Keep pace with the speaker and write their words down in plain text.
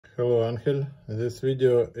Hello Angel, this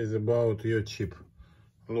video is about your chip.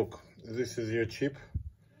 Look, this is your chip.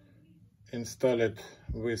 Install it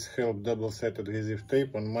with help double-sided adhesive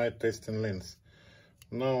tape on my testing lens.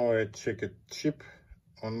 Now I check it chip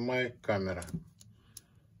on my camera.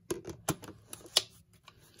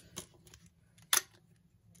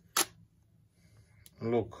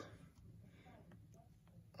 Look,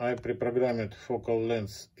 I pre-programmed focal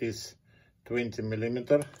length is 20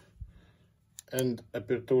 mm and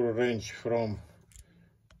aperture range from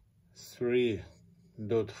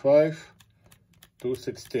 3.5 to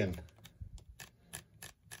 16.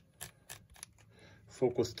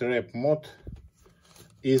 Focus trap mode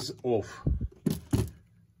is off.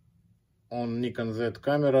 On Nikon Z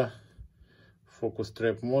camera, focus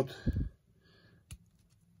trap mode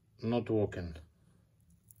not working.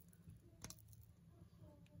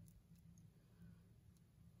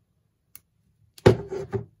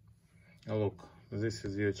 Look, this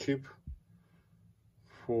is your chip,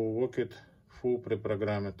 full worked, full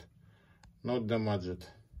pre-programmed, not damaged.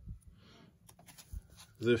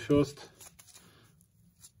 The first,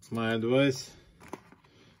 my advice,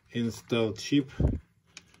 install chip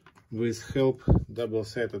with help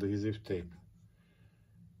double-sided adhesive tape.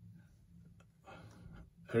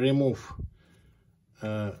 Remove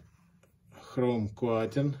chrome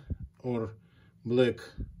coating or black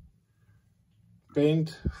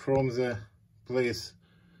paint from the place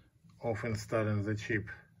of installing the chip,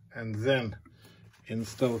 and then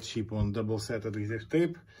install chip on double-sided adhesive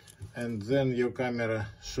tape, and then your camera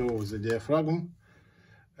shows the diaphragm.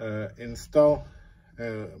 Install,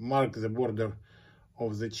 mark the border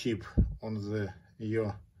of the chip on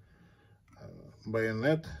your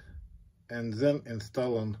bayonet, and then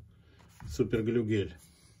install on super glue gel.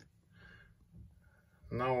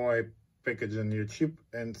 Now I packaging your chip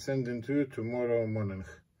and sending to you tomorrow morning.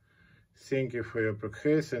 Thank you for your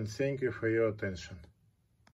purchase and thank you for your attention.